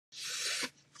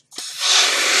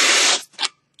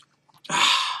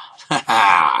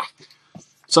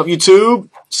What's up, YouTube?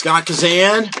 Scott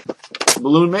Kazan,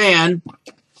 Balloon Man,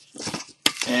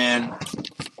 and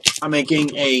I'm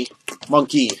making a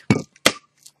monkey.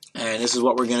 And this is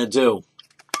what we're going to do.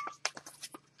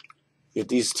 Get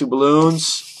these two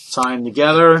balloons, tie them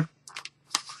together,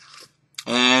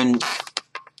 and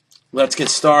let's get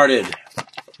started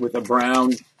with a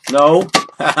brown,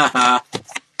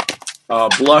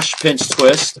 blush pinch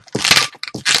twist.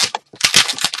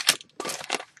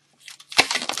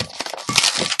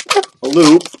 A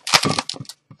loop,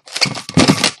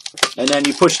 and then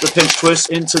you push the pinch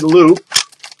twist into the loop,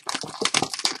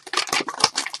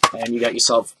 and you got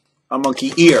yourself a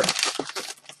monkey ear.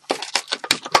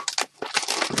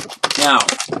 Now,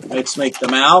 let's make the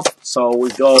mouth. So we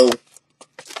go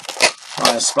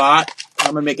on a spot.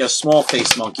 I'm going to make a small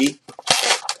face monkey.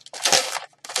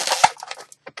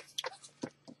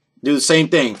 Do the same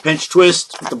thing. Pinch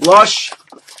twist with the blush.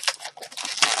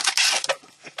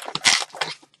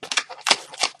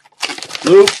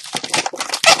 Loop.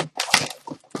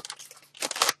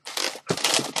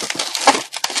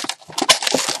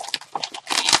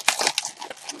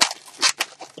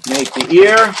 Make the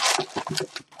ear.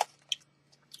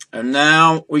 And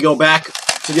now we go back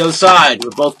to the other side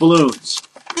with both balloons.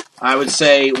 I would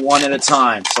say one at a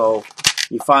time. So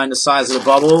you find the size of the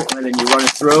bubble and then you run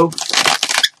it through.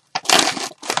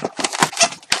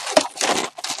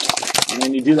 And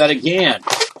then you do that again.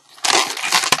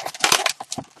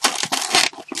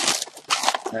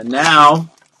 And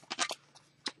now,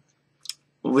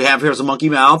 what we have here is a monkey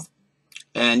mouth,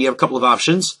 and you have a couple of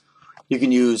options. You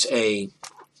can use a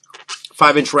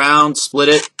 5-inch round, split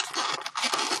it,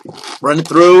 run it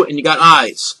through, and you got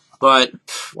eyes. But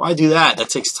why do that? That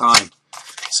takes time.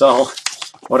 So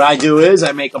what I do is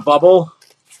I make a bubble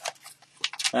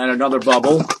and another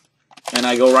bubble, and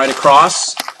I go right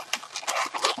across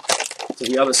to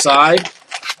the other side.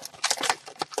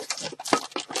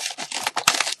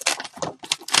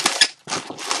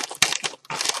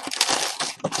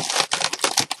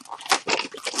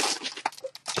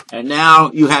 And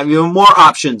now you have even more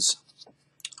options.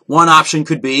 One option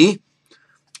could be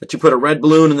that you put a red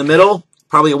balloon in the middle,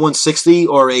 probably a 160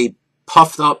 or a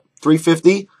puffed up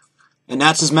 350, and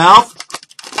that's his mouth.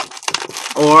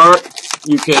 Or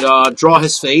you could draw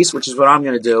his face, which is what I'm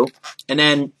going to do. And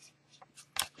then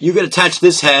you could attach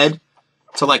this head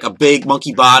to like a big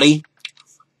monkey body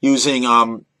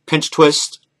using pinch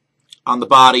twist on the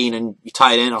body, and then you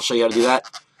tie it in. I'll show you how to do that.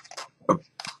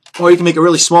 Or you can make a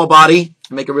really small body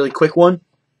and make a really quick one.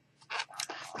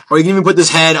 Or you can even put this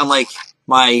head on like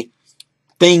my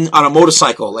thing on a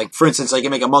motorcycle. Like for instance, I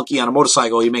can make a monkey on a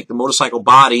motorcycle. You make the motorcycle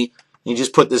body and you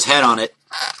just put this head on it.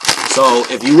 So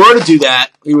if you were to do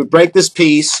that, you would break this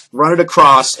piece, run it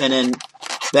across, and then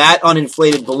that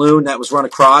uninflated balloon that was run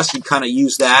across, you kind of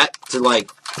use that to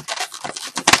like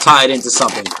tie it into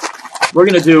something. What we're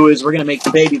going to do is we're going to make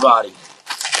the baby body.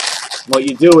 What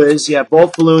you do is you have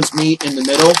both balloons meet in the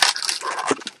middle,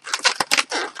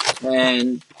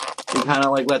 and you kind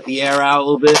of like let the air out a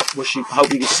little bit.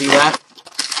 Hope you can see that.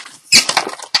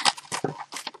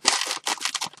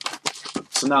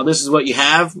 So now this is what you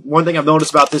have. One thing I've noticed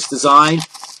about this design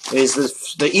is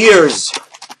the ears.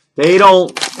 They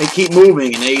keep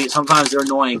moving, and sometimes they're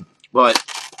annoying, but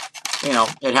you know,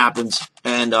 it happens.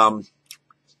 And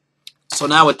so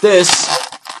now with this,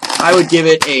 I would give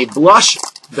it a blush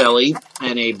belly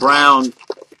and a brown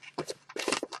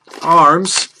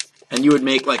arms, and you would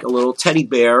make like a little teddy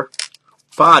bear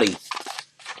body.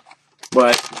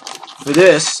 But for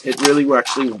this, it really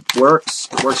actually works.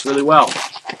 It works really well.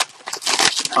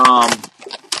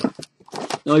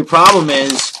 The only problem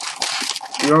is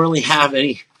you don't really have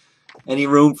any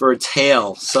room for a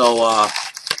tail, so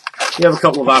you have a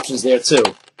couple of options there too.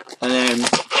 And then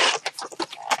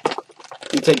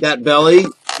you take that belly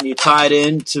and you tie it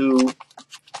into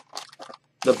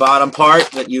the bottom part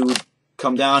that you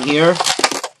come down here,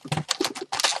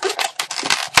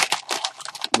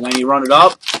 and then you run it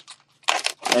up,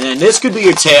 and then this could be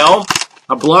your tail,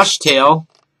 a blush tail,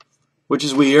 which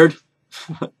is weird.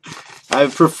 I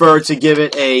prefer to give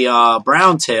it a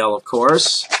brown tail, of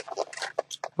course,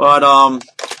 but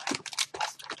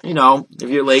you know, if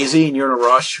you're lazy and you're in a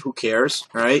rush, who cares,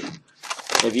 right?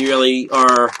 If you really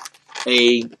are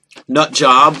a nut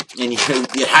job and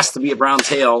it has to be a brown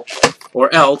tail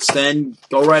or else, then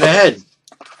go right ahead.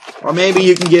 Or maybe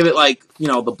you can give it like, you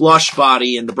know, the blush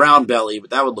body and the brown belly,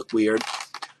 but that would look weird.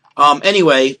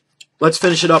 Anyway, let's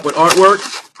finish it up with artwork.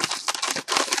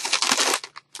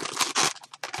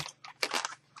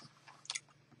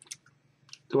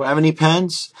 Do I have any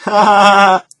pens?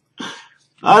 I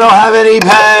don't have any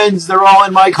pens. They're all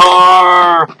in my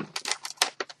car.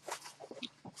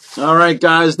 All right,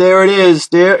 guys, there it is.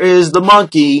 There is the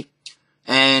monkey,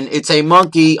 and it's a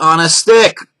monkey on a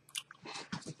stick.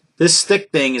 This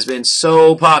stick thing has been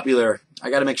so popular.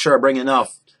 I got to make sure I bring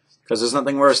enough because there's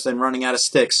nothing worse than running out of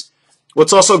sticks.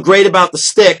 What's also great about the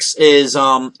sticks is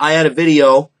I had a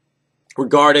video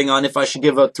regarding on if I should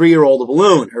give a 3-year-old a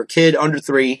balloon, or kid under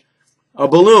 3 a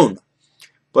balloon.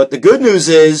 But the good news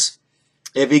is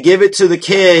if you give it to the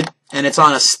kid and it's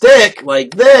on a stick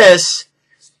like this,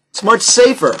 it's much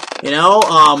safer, you know,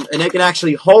 and they can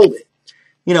actually hold it.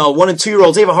 You know, 1- and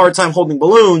 2-year-olds, they have a hard time holding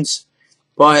balloons,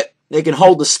 but they can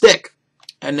hold the stick.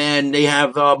 And then they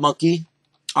have a monkey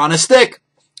on a stick.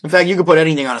 In fact, you can put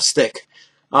anything on a stick.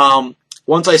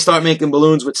 Once I start making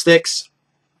balloons with sticks,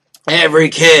 every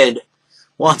kid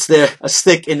wants a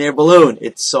stick in their balloon.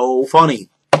 It's so funny.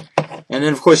 And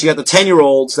then, of course, you got the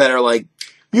 10-year-olds that are like,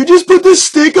 you just put the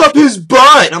stick up his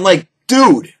butt. And I'm like,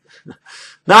 dude,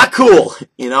 not cool,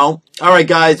 you know? All right,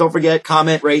 guys, don't forget,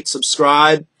 comment, rate,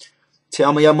 subscribe.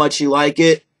 Tell me how much you like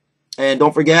it. And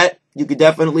don't forget, you could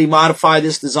definitely modify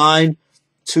this design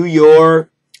to your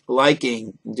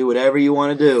liking. Do whatever you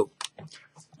want to do.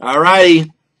 All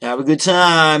righty. Have a good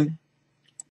time.